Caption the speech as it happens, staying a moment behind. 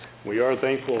We are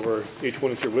thankful for each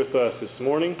one here with us this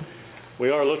morning.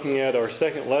 We are looking at our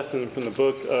second lesson from the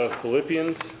book of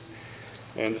Philippians.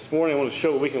 And this morning I want to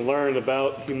show what we can learn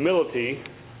about humility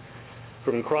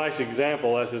from Christ's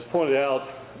example, as is pointed out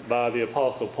by the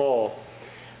Apostle Paul.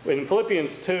 In Philippians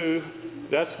 2,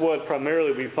 that's what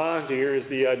primarily we find here is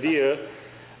the idea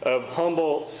of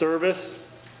humble service.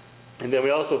 And then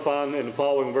we also find in the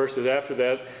following verses after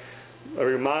that a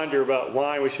reminder about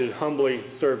why we should humbly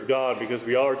serve God, because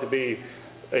we are to be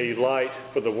a light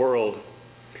for the world.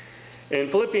 In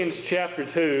Philippians chapter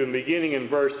 2, beginning in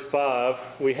verse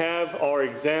 5, we have our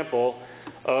example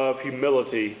of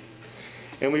humility.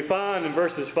 And we find in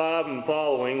verses 5 and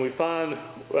following,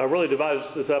 I really divided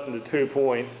this up into 2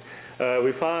 points.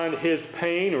 We find his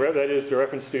pain, that is the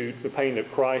reference to the pain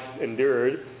that Christ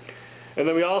endured. And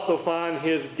then we also find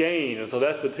his gain. And so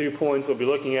that's the 2 points we'll be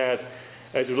looking at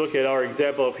as we look at our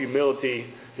example of humility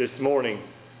this morning.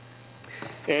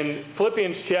 In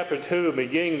Philippians chapter 2,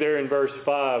 beginning there in verse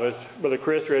 5, as Brother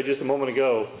Chris read just a moment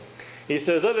ago, he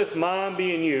says, "Let this mind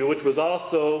be in you, which was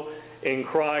also in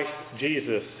Christ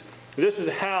Jesus." This is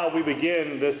how we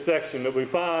begin this section that we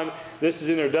find. This is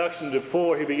introduction to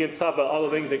 4. He begins to talk about all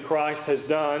the things that Christ has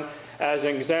done as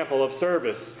an example of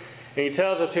service. And he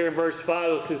tells us here in verse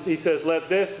 5, he says, "Let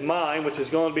this mind," which is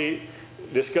going to be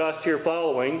discussed here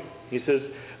following, he says,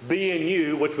 "be in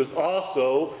you, which was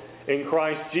also in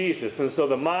Christ Jesus." And so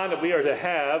the mind that we are to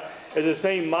have is the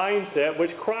same mindset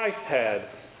which Christ had.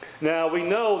 Now, we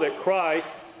know that Christ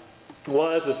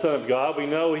was the Son of God. We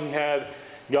know he had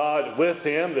God with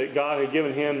him, that God had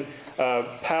given him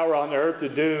power on earth to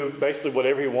do basically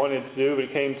whatever he wanted to do when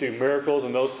it came to miracles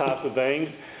and those types of things.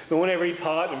 But whenever he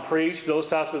taught and preached those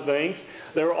types of things,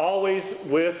 they were always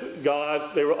with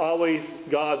God. They were always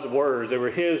God's words. They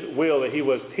were his will that he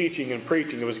was teaching and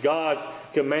preaching. It was God's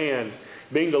command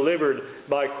being delivered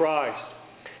by Christ.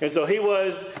 And so he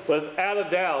was without a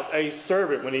doubt a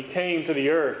servant when he came to the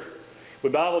earth. The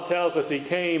Bible tells us he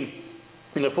came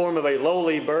in the form of a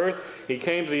lowly birth. He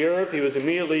came to the earth. He was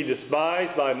immediately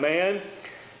despised by man.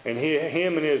 And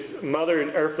him and his mother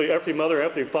and earthly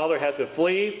father had to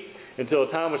flee until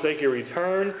a time which they could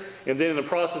return. And then in the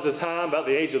process of time, about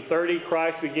the age of 30,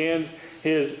 Christ begins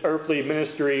his earthly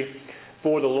ministry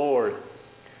for the Lord.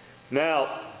 Now,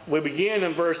 we begin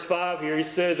in verse 5 here. He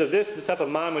says that this is the type of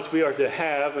mind which we are to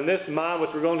have, and this mind which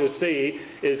we're going to see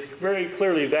is very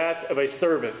clearly that of a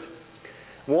servant.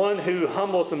 One who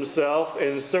humbles himself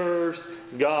and serves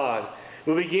God.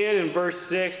 We begin in verse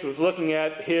 6 with looking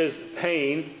at his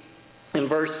pain. In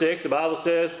verse 6, the Bible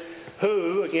says,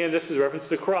 "Who," again this is a reference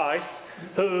to Christ,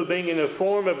 "who, being in the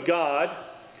form of God,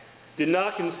 did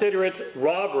not consider it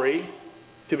robbery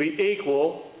to be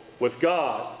equal with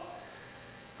God."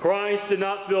 Christ did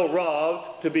not feel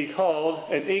robbed to be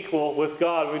called an equal with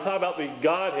God. When we talk about the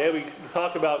Godhead, we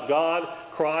talk about God,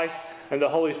 Christ, and the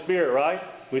Holy Spirit, right?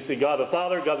 We see God the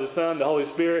Father, God the Son, the Holy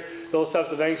Spirit, those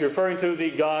types of things referring to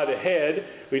the Godhead.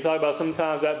 We talk about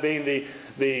sometimes that being the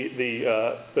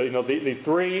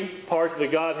 3 parts of the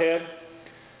Godhead.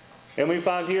 And we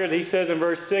find here that he says in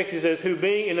verse 6, he says, "Who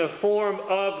being in the form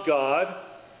of God,"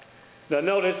 now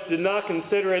notice, "did not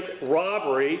consider it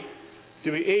robbery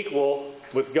to be equal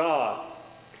with God."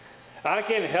 I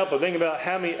can't help but think about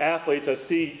how many athletes I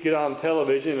see get on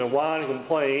television and whine and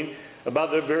complain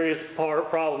about their various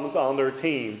problems on their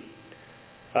team.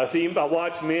 I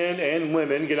watch men and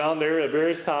women get on there at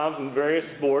various times in various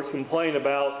sports, complain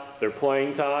about their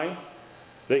playing time.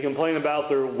 They complain about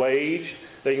their wage.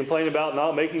 They complain about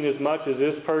not making as much as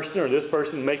this person, or this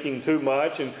person making too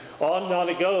much, and on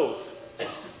it goes.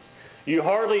 You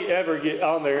hardly ever get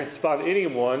on there and find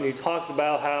anyone who talks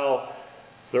about how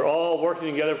they're all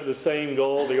working together for the same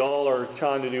goal. They all are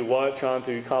trying to do what? Trying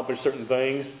to accomplish certain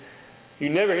things. You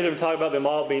never hear them talk about them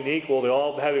all being equal. They're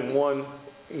all having one,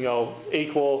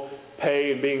 equal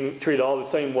pay and being treated all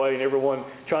the same way, and everyone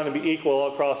trying to be equal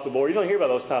all across the board. You don't hear about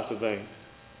those types of things.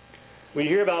 We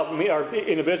hear about our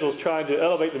individuals trying to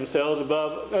elevate themselves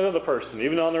above another person,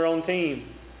 even on their own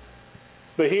team.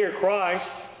 But here Christ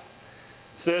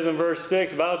says in verse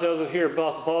 6, the Bible tells us here,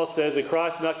 Apostle Paul says that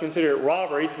Christ did not consider it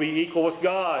robbery to be equal with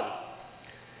God.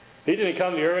 He didn't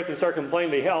come to the earth and start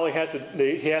complaining that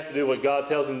he has to do what God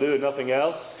tells him to do and nothing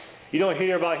else. You don't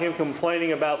hear about him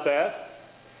complaining about that.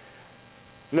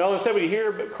 No, instead what you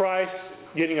hear Christ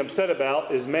getting upset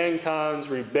about is mankind's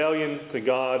rebellion to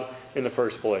God in the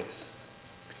first place.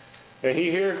 And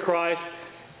you hear Christ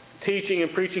teaching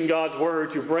and preaching God's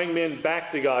word to bring men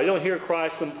back to God. You don't hear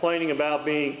Christ complaining about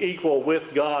being equal with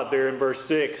God there in verse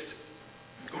 6.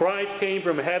 Christ came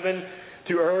from heaven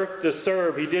to earth to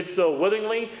serve. He did so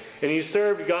willingly, And he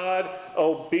served God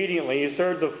obediently. He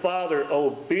served the Father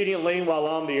obediently while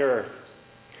on the earth.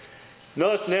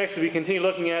 Notice next, we continue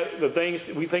looking at the things,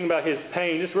 we think about his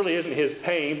pain. This really isn't his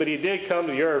pain, but he did come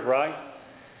to the earth, right?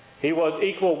 He was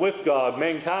equal with God.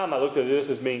 Mankind, I looked at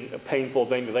this as being a painful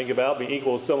thing to think about. Being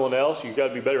equal with someone else, you've got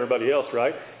to be better than everybody else,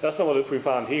 right? That's not what we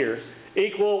find here.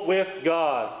 Equal with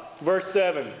God. Verse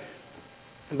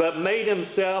 7. But made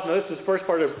himself, now this is the first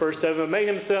part of verse 7, but made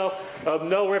himself of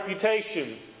no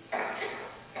reputation.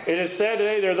 It is said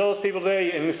today there are those people today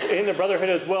in the brotherhood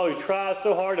as well who try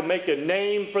so hard to make a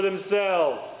name for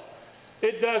themselves.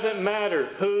 It doesn't matter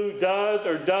who does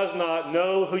or does not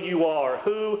know who you are.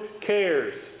 Who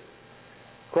cares?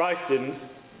 Christ didn't.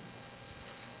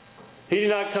 He did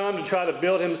not come to try to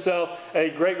build himself a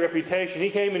great reputation.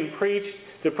 He came and preached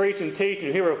to preach and teach,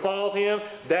 and whoever followed him,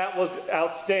 that was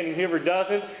outstanding. Whoever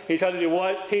doesn't, he tried to do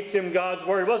what? Teach them God's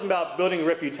Word. It wasn't about building a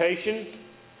reputation.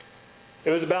 It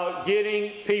was about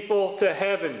getting people to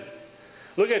heaven.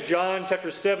 Look at John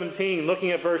chapter 17,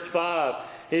 looking at verse 5.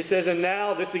 He says, and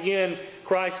now, this again,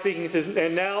 Christ speaking, he says,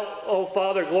 and now, O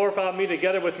Father, glorify me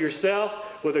together with yourself,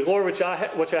 with the glory which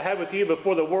I had with you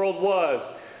before the world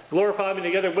was. Glorify me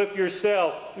together with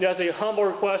yourself. As a humble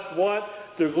request, what?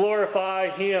 To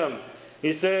glorify him.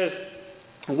 He says,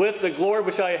 with the glory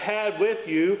which I had with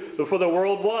you before the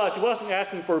world was. He wasn't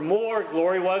asking for more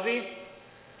glory, was he?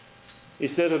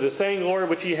 He said of the same glory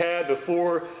which he had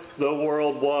before the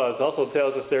world was. Also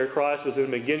tells us there Christ was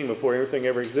in the beginning before everything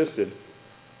ever existed.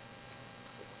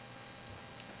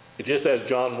 It just as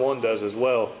John 1 does as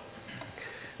well.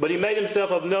 But he made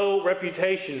himself of no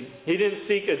reputation. He didn't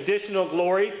seek additional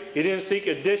glory. He didn't seek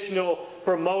additional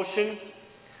promotion.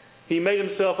 He made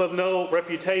himself of no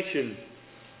reputation.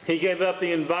 He gave up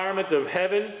the environment of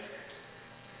heaven,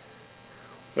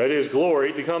 that is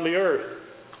glory, to come to earth.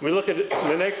 We look at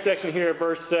the next section here at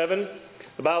verse 7.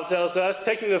 The Bible tells us,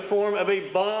 taking the form of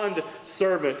a bond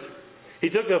servant. He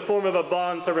took the form of a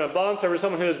bond servant. A bond servant is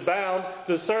someone who is bound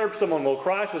to serve someone. Well,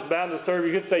 Christ was bound to serve,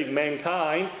 you could say,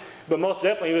 mankind, but most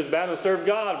definitely he was bound to serve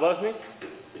God, wasn't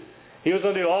he? He was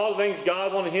going to do all the things God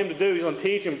wanted him to do. He was going to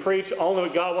teach and preach only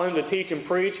what God wanted him to teach and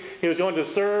preach. He was going to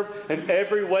serve in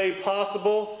every way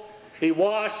possible. He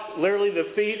washed literally the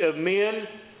feet of men.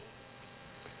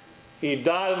 He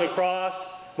died on the cross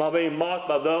while being mocked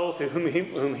by those whom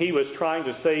he was trying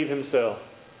to save himself.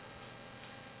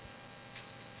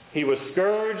 He was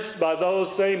scourged by those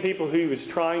same people who he was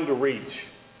trying to reach.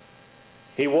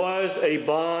 He was a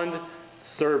bond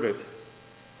servant.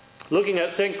 Looking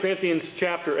at 2 Corinthians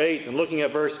chapter 8 and looking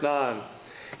at verse 9,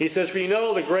 he says, for you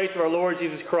know the grace of our Lord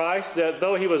Jesus Christ, that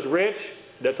though he was rich,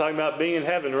 that's talking about being in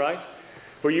heaven, right?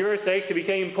 For your sake he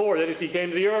became poor, that is, he came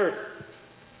to the earth,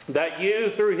 that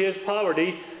you through his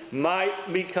poverty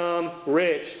might become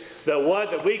rich. That what?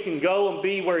 That we can go and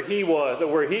be where he was. That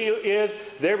where he is,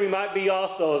 there we might be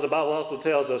also, as the Bible also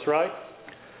tells us, right?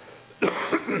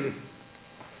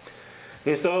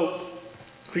 And so,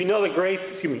 if you know the grace,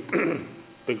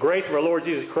 the grace of our Lord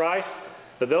Jesus Christ,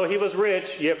 that though he was rich,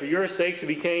 yet for your sakes he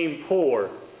became poor.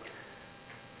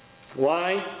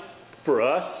 Why? For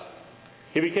us.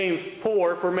 He became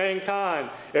poor for mankind.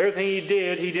 Everything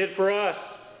he did for us.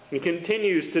 He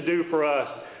continues to do for us.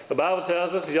 The Bible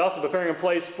tells us he's also preparing a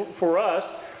place for us,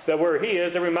 that where he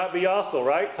is, there we might be also,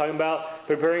 right? Talking about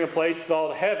preparing a place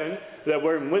called heaven, that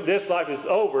when this life is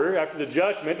over, after the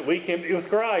judgment, we can be with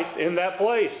Christ in that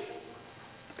place.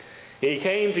 He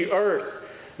came to earth.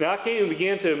 Now, I can't even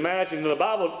begin to imagine, the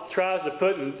Bible tries to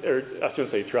put,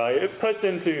 it puts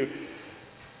into,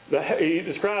 he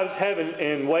describes heaven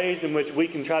in ways in which we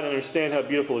can try to understand how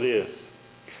beautiful it is.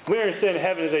 We understand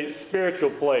heaven is a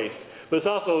spiritual place. But it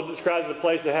also describes a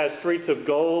place that has streets of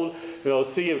gold,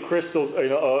 sea of crystal,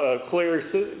 clear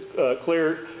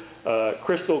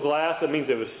crystal glass. That means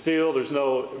if it's still,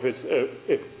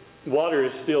 if water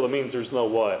is still, it means there's no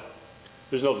what?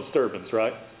 There's no disturbance,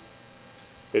 right?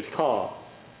 It's calm.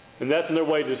 And that's another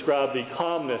way to describe the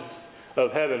calmness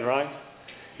of heaven, right?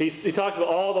 He talks about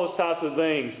all those types of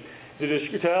things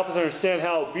to help us understand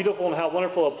how beautiful and how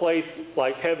wonderful a place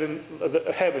like heaven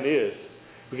is.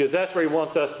 Because that's where he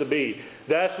wants us to be.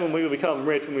 That's when we will become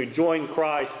rich, when we join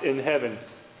Christ in heaven.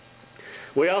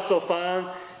 We also find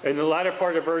in the latter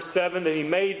part of verse 7 that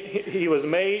he was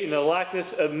made in the likeness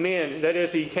of men. That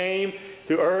is, he came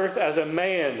to earth as a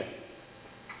man.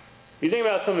 You think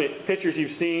about some of the pictures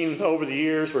you've seen over the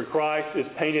years where Christ is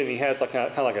painted and he has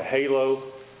kind of like a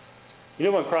halo. You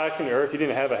know when Christ came to earth, he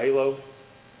didn't have a halo.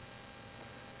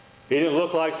 He didn't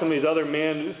look like some of these other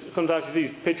men. Sometimes you see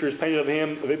these pictures painted of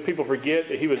him, people forget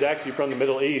that he was actually from the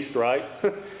Middle East, right?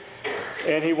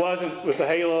 And he wasn't with the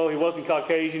halo. He wasn't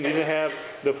Caucasian. He didn't have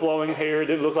the flowing hair.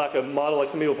 Didn't look like a model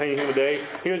like some people painting him today.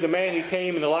 He was a man who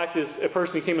came in the likeness, a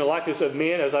person who came in the likeness of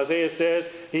men. As Isaiah says,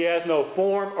 he has no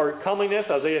form or comeliness.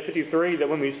 Isaiah 53, that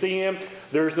when we see him,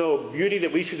 there's no beauty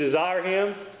that we should desire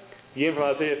him. Again, from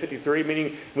Isaiah 53,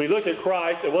 meaning when you looked at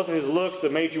Christ, it wasn't his looks that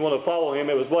made you want to follow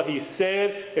him. It was what he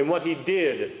said and what he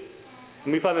did. And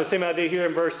we find the same idea here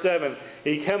in verse 7.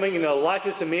 He coming in the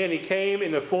likeness of men, he came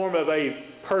in the form of a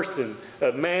person,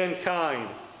 of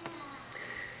mankind.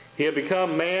 He had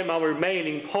become man while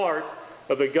remaining part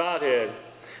of the Godhead.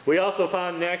 We also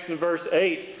find next in verse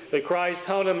 8 that Christ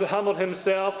humbled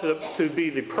himself to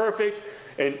be the perfect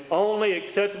and only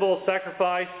acceptable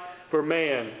sacrifice for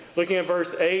man. Looking at verse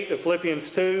 8 of Philippians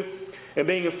 2, and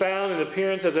being found in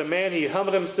appearance as a man, he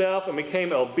humbled himself and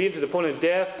became obedient to the point of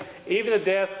death, even the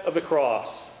death of the cross.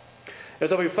 And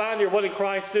so we find here, what did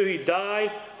Christ do? He died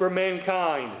for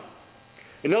mankind.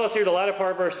 And notice here the latter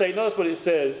part of verse 8, notice what it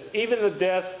says, even the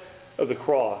death of the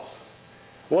cross.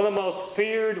 One of the most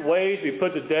feared ways to be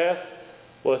put to death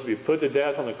was to be put to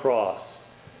death on the cross,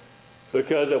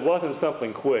 because it wasn't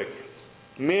something quick.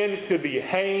 Men could be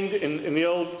hanged in the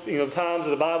old times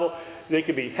of the Bible. They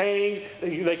could be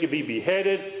hanged, they could be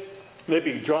beheaded, they'd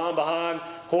be drawn behind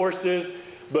horses,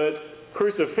 but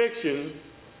crucifixion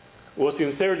was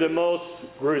considered the most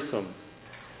gruesome.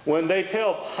 When they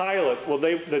tell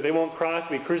Pilate that they want Christ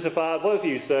to be crucified, what does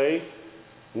he say?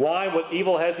 Why? What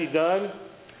evil has he done?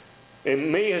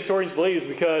 And many historians believe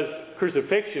it's because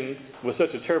crucifixion was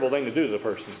such a terrible thing to do to the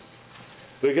person.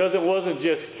 Because it wasn't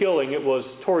just killing, it was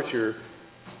torture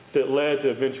that led to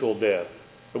eventual death.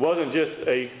 It wasn't just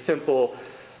a simple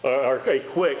or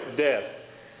a quick death.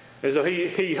 And so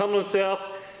he humbled himself,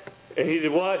 and he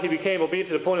did what? He became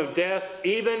obedient to the point of death,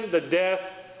 even the death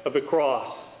of the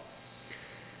cross.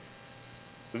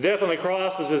 The death on the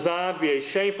cross was designed to be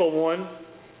a shameful one.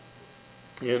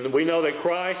 And we know that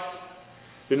Christ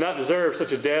did not deserve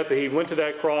such a death, but he went to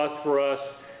that cross for us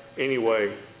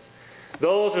anyway.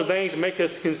 Those are things that make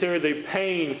us consider the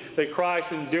pain that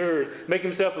Christ endured, make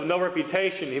himself of no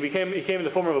reputation. He came in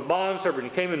the form of a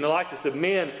bondservant. He came in the likeness of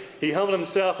men. He humbled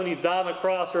himself and he died on the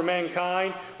cross for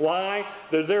mankind. Why?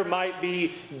 That there might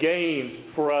be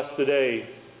gains for us today.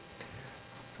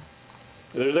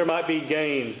 There might be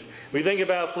gains. We think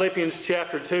about Philippians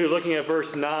chapter 2, looking at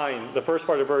verse 9, the first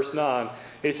part of verse 9.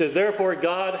 It says, therefore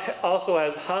God also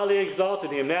has highly exalted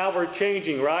him. Now we're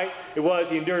changing, right? It was,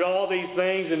 he endured all these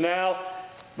things, and now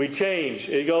we change.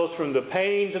 It goes from the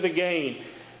pain to the gain.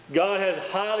 God has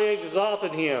highly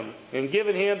exalted him and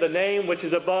given him the name which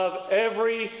is above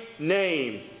every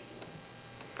name.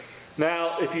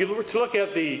 Now, if you look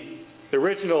at the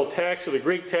original text, or the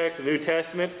Greek text of the New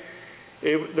Testament,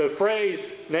 the phrase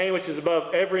name which is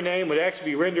above every name would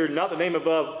actually be rendered not the name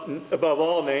above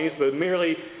all names, but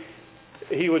merely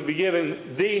he would be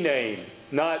given the name,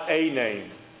 not a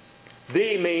name.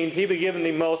 The means he be given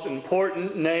the most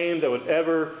important name that would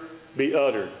ever be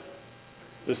uttered,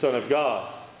 the Son of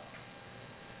God.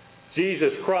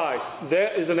 Jesus Christ,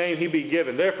 that is the name he be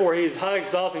given. Therefore, he is highly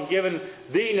exalted and given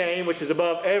the name which is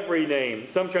above every name.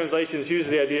 Some translations use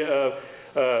the idea of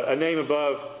a name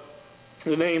above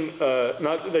the name.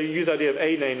 They use the idea of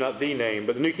a name, not the name.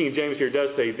 But the New King James here does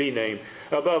say the name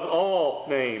above all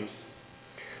names.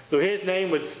 So his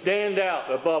name would stand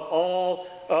out above all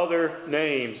other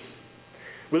names.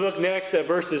 We look next at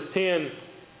verses 10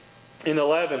 and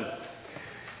 11.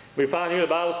 We find here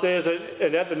the Bible says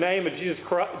that at the name of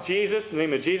the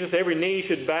name of Jesus, every knee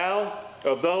should bow,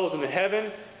 of those in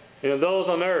heaven and of those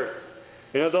on earth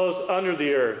and of those under the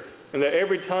earth, and that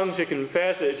every tongue should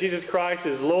confess that Jesus Christ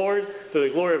is Lord, to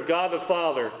the glory of God the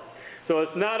Father. So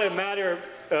it's not a matter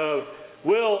of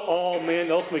will all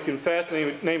men ultimately confess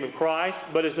the name of Christ,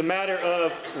 but it's a matter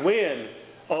of when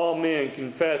all men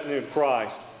confess the name of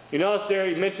Christ. You notice there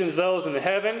he mentions those in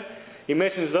heaven. He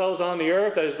mentions those on the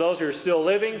earth, that is those who are still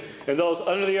living, and those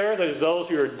under the earth, that is those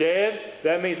who are dead.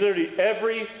 That means literally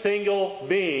every single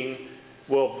being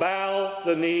will bow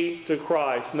the knee to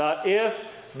Christ. Not if,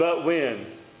 but when.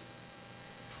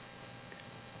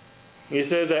 He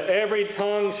says that every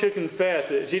tongue should confess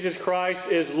that Jesus Christ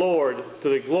is Lord, to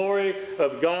the glory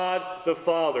of God the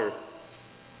Father.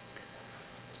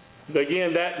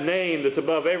 Again, that name that's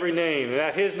above every name, and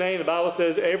at his name, the Bible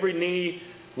says, every knee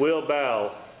will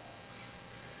bow.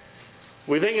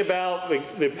 We think about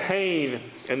the pain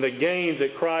and the gains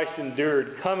that Christ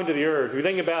endured coming to the earth. We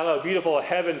think about how beautiful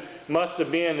heaven must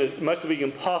have been, as much as we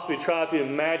can possibly try to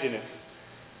imagine it.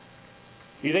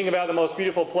 You think about the most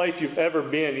beautiful place you've ever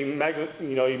been.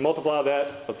 You multiply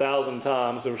that 1,000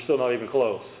 times, and we're still not even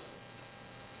close.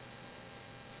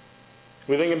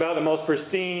 We think about the most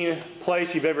pristine place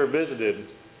you've ever visited,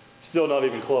 still not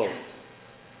even close.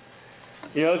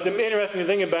 You know, it's interesting to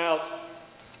think about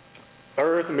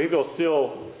Earth, and people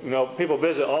still, people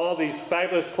visit all these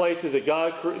fabulous places that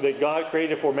God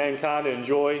created for mankind to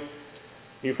enjoy.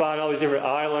 You find all these different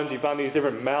islands, you find these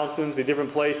different mountains, the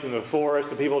different places in the forest,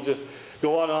 and people just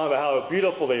go on and on about how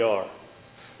beautiful they are.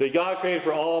 That God created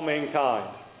for all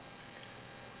mankind.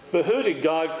 But who did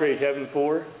God create heaven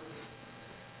for?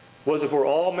 Was it for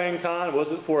all mankind? Was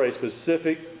it for a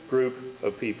specific group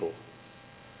of people?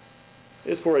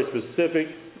 It's for a specific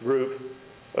group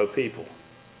of people.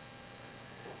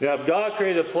 Now, if God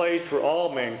created a place for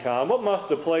all mankind, what must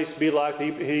the place be like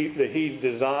that He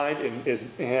designed and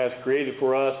has created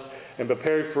for us and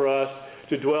prepared for us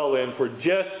to dwell in for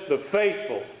just the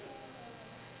faithful?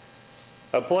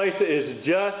 A place that is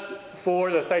just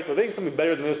for the faithful. Do you think something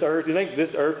better than this earth? Do you think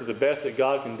this earth is the best that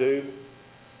God can do?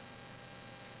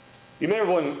 You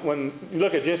remember when you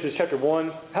look at Genesis chapter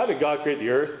 1, how did God create the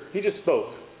earth? He just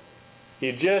spoke.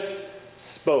 He just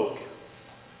spoke.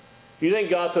 Do you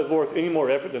think God put forth any more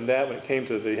effort than that when it came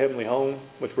to the heavenly home,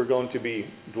 which we're going to be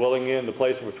dwelling in, the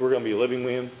place in which we're going to be living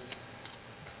in?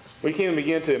 We can't even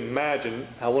begin to imagine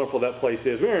how wonderful that place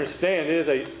is. We understand it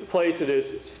is a place that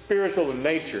is spiritual in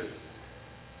nature.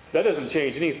 That doesn't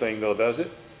change anything, though, does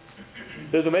it?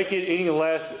 Does it make it any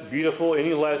less beautiful,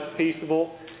 any less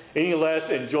peaceable, any less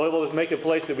enjoyable? Does it make a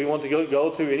place that we want to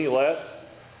go to any less?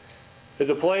 It's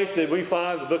a place that we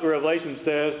find, the book of Revelation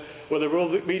says, where there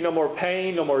will be no more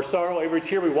pain, no more sorrow. Every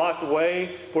tear we wash away,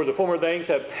 for the former things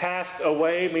have passed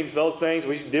away. It means those things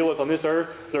we deal with on this earth,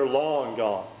 they're long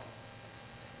gone.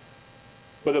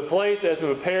 But the place that's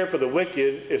been prepared for the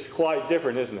wicked is quite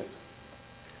different, isn't it?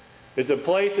 It's a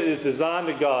place that is designed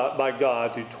by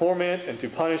God to torment and to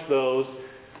punish those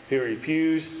who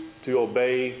refuse to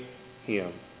obey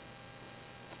Him.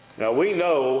 Now, we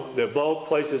know that both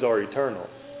places are eternal.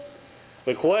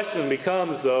 The question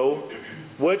becomes, though,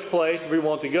 which place do we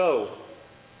want to go?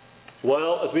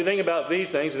 Well, as we think about these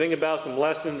things, we think about some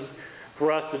lessons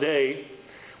for us today.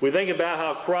 We think about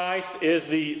how Christ is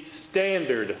the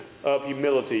standard of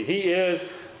humility. He is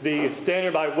the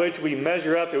standard by which we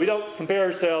measure up. We don't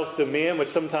compare ourselves to men, which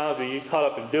sometimes we get caught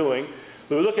up in doing,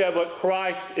 but we look at what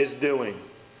Christ is doing.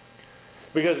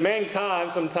 Because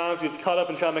mankind sometimes gets caught up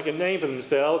in trying to make a name for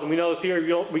themselves. And we know this here,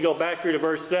 we go back here to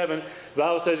verse 7. The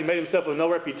Bible says He made Himself with no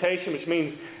reputation, which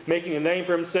means making a name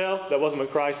for Himself. That wasn't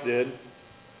what Christ did.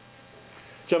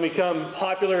 Shall He become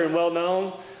popular and well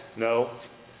known? No.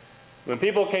 When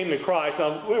people came to Christ,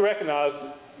 now we recognize,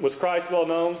 was Christ well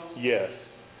known? Yes.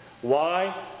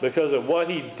 Why? Because of what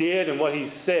He did and what He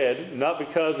said, not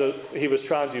because He was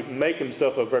trying to make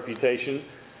Himself a reputation,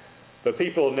 but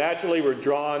people naturally were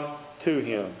drawn to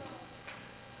Him.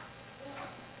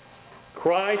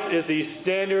 Christ is the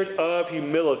standard of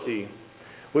humility.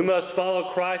 We must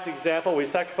follow Christ's example. We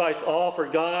sacrifice all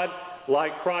for God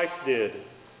like Christ did.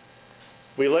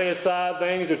 We lay aside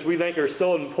things which we think are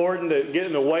so important that get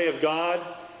in the way of God.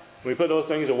 We put those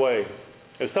things away.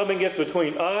 If something gets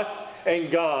between us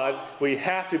and God, we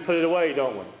have to put it away,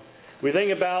 don't we? We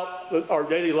think about our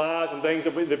daily lives and things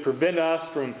that prevent us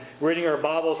from reading our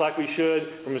Bibles like we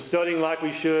should, from studying like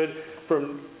we should,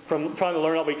 from trying to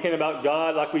learn what we can about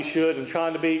God like we should, and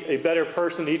trying to be a better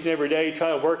person each and every day,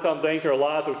 trying to work on things in our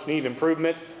lives which need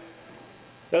improvement.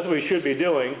 That's what we should be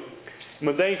doing. And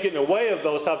when things get in the way of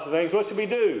those types of things, what should we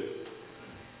do?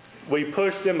 We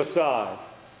push them aside.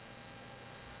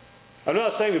 I'm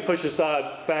not saying we push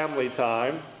aside family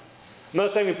time. I'm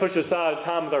not saying we push aside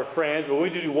time with our friends, but we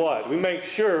do what? We make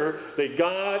sure that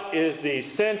God is the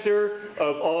center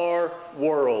of our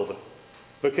world,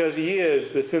 because He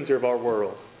is the center of our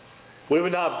world. We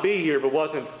would not be here if it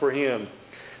wasn't for Him.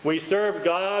 We serve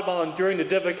God while enduring the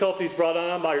difficulties brought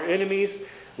on by our enemies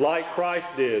like Christ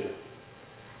did.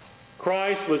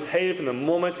 Christ was hated from the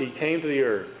moment He came to the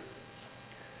earth.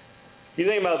 You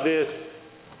think about this.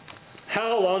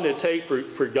 How long did it take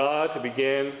for God to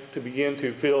begin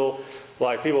to feel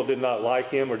like people did not like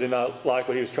Him or did not like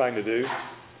what He was trying to do?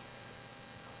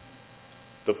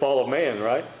 The fall of man,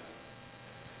 right?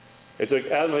 It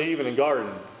took Adam and Eve in the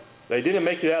garden. They didn't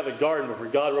make it out of the garden before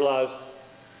God realized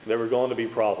there were going to be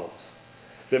problems.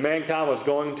 That mankind was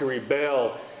going to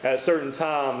rebel at certain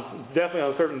times, definitely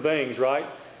on certain things, right?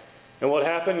 And what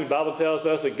happened? The Bible tells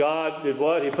us that God did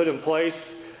what? He put in place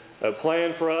a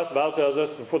plan for us. The Bible tells us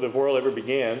before the world ever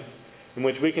began, in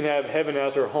which we can have heaven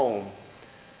as our home,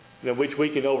 in which we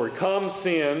can overcome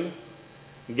sin,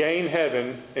 gain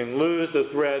heaven, and lose the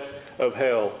threat of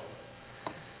hell.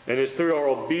 And it's through our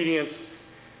obedience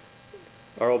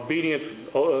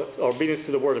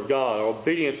to the Word of God, our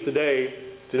obedience today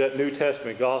to that New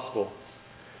Testament gospel.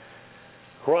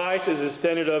 Christ is the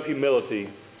standard of humility.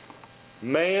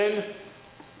 Man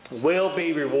will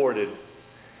be rewarded.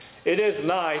 It is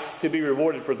nice to be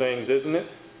rewarded for things, isn't it?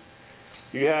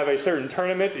 You have a certain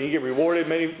tournament and you get rewarded.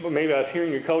 Maybe I was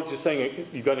hearing your coach just saying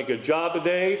you've done a good job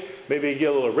today. Maybe you get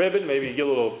a little ribbon. Maybe you get a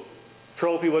little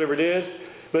trophy, whatever it is.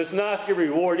 But it's nice to get a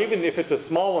reward, even if it's a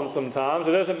small one sometimes.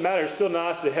 It doesn't matter. It's still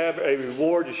nice to have a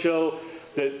reward to show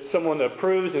that someone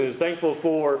approves and is thankful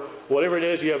for whatever it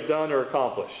is you have done or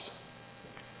accomplished.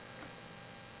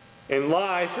 In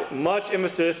life, much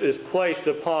emphasis is placed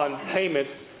upon payment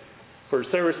for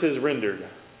services rendered.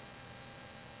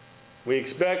 We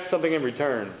expect something in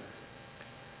return.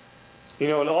 In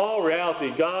all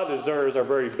reality, God deserves our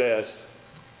very best.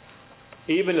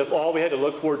 Even if all we had to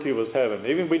look forward to was heaven.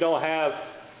 Even if we don't have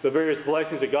the various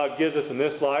blessings that God gives us in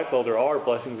this life, though there are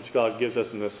blessings which God gives us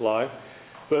in this life.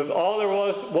 But if all there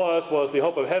was the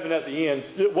hope of heaven at the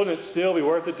end, wouldn't it still be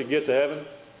worth it to get to heaven?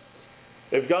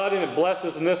 If God didn't bless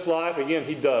us in this life, again,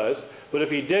 He does. But if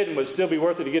He didn't, would it still be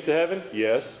worth it to get to heaven?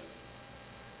 Yes.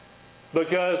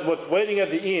 Because what's waiting at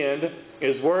the end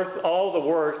is worth all the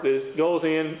work that goes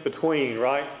in between,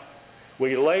 right?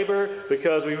 We labor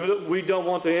because we don't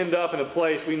want to end up in a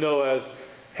place we know as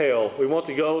hell. We want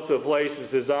to go to a place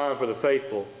that's designed for the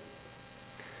faithful.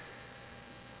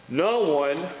 No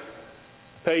one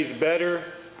pays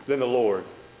better than the Lord.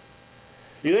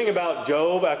 You think about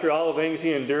Job, after all the things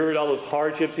he endured, all those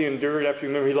hardships he endured, after you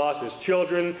remember he lost his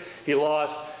children, he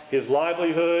lost his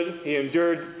livelihood, he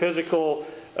endured physical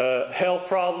health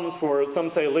problems for some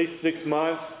say at least 6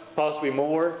 months, possibly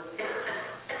more.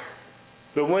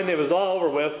 But when it was all over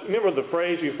with, remember the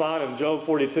phrase we find in Job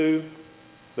 42?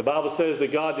 The Bible says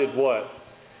that God did what?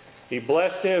 He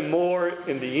blessed him more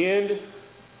in the end,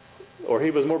 or he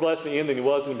was more blessed in the end than he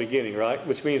was in the beginning, right?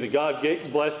 Which means that God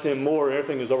blessed him more and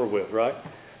everything was over with, right?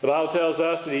 The Bible tells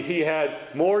us that he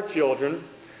had more children,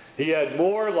 he had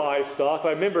more livestock.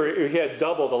 I remember he had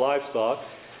double the livestock.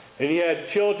 And he had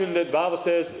children that the Bible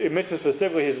says, it mentions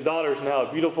specifically his daughters and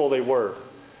how beautiful they were.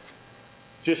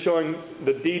 Just showing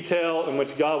the detail in which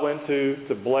God went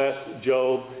to bless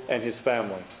Job and his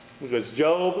family. Because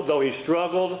Job, though he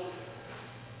struggled,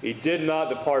 he did not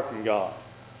depart from God.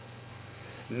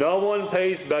 No one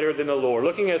pays better than the Lord.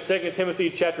 Looking at 2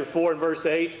 Timothy chapter 4 and verse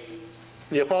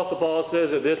 8, the Apostle Paul says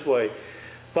it this way.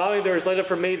 Finally, there is laid up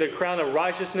for me the crown of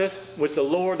righteousness, which the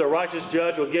Lord, the righteous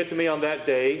judge, will give to me on that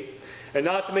day. And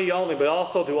not to me only, but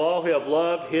also to all who have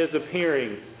loved His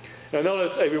appearing. Now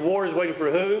notice, a reward is waiting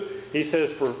for who? He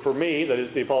says, for me, that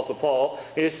is the Apostle Paul.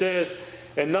 He says,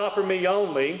 and not for me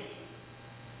only.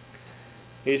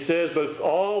 He says, but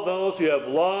all those who have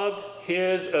loved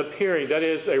His appearing. That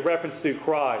is a reference to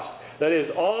Christ. That is,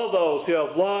 all those who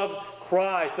have loved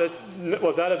Christ. That's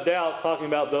without a doubt talking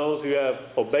about those who have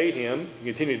obeyed Him.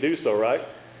 You continue to do so, right?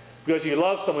 Because you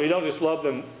love someone, you don't just love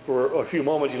them for a few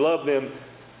moments. You love them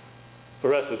the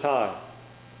rest of the time.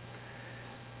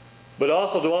 But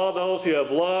also to all those who have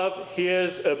loved His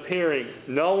appearing.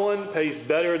 No one pays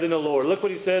better than the Lord. Look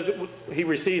what he says he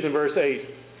receives in verse 8.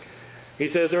 He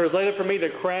says, there is laid up for me the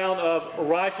crown of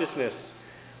righteousness,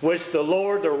 which the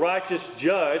Lord, the righteous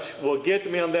judge, will give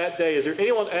to me on that day. Is there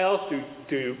anyone else who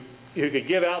could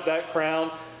give out that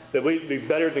crown that would be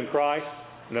better than Christ?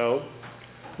 No.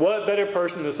 What better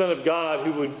person than the Son of God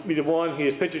who would be the one He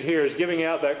is pictured here as giving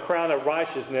out that crown of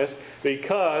righteousness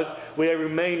because we have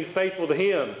remained faithful to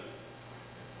Him?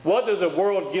 What does the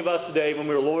world give us today when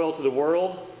we're loyal to the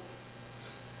world?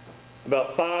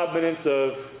 About 5 minutes of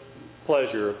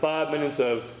pleasure, 5 minutes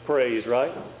of praise,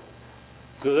 right?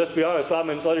 Because let's be honest, 5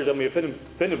 minutes later, they'll be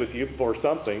offended with you for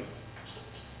something.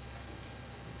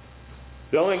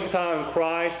 The only time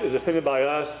Christ is offended by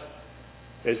us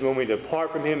is when we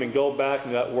depart from Him and go back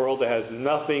into that world that has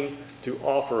nothing to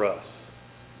offer us.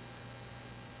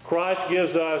 Christ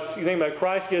gives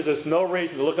us no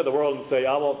reason to look at the world and say,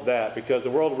 I want that, because the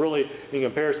world really, in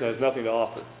comparison, has nothing to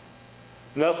offer.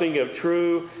 Nothing of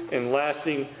true and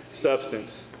lasting substance.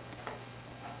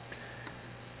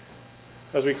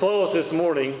 As we close this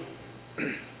morning,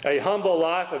 a humble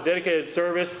life of dedicated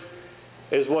service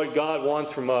is what God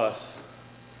wants from us.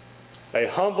 A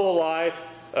humble life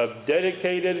of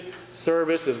dedicated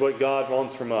service is what God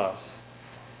wants from us.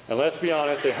 And let's be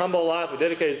honest, a humble life of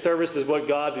dedicated service is what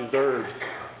God deserves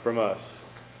from us.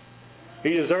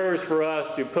 He deserves for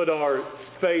us to put our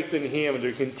faith in Him and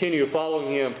to continue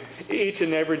following Him each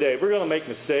and every day. We're going to make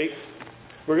mistakes.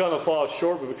 We're going to fall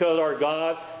short, but because our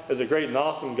God is a great and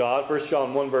awesome God, 1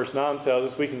 John 1 verse 9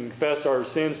 tells us we can confess our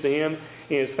sins to Him.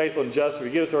 He is faithful and just to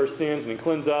forgive us our sins and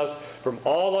cleanse us from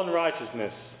all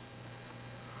unrighteousness.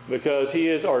 because He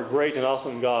is our great and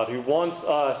awesome God who wants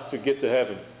us to get to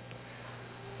heaven.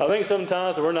 I think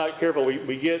sometimes if we're not careful,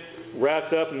 we get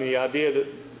wrapped up in the idea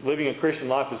that living a Christian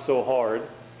life is so hard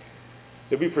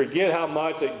that we forget how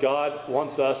much that God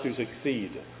wants us to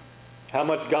succeed, how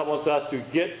much God wants us to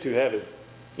get to heaven.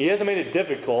 He hasn't made it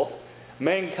difficult.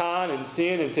 Mankind and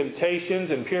sin and temptations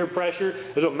and peer pressure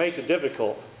is what makes it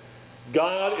difficult.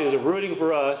 God is rooting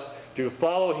for us to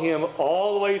follow Him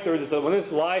all the way through, so when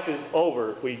this life is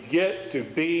over, we get to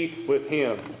be with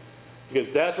Him. Because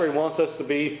that's where He wants us to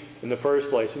be in the first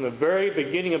place. In the very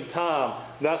beginning of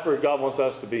time, that's where God wants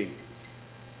us to be.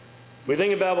 We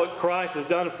think about what Christ has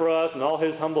done for us and all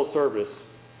His humble service.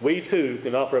 We too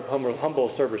can offer up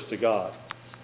humble service to God.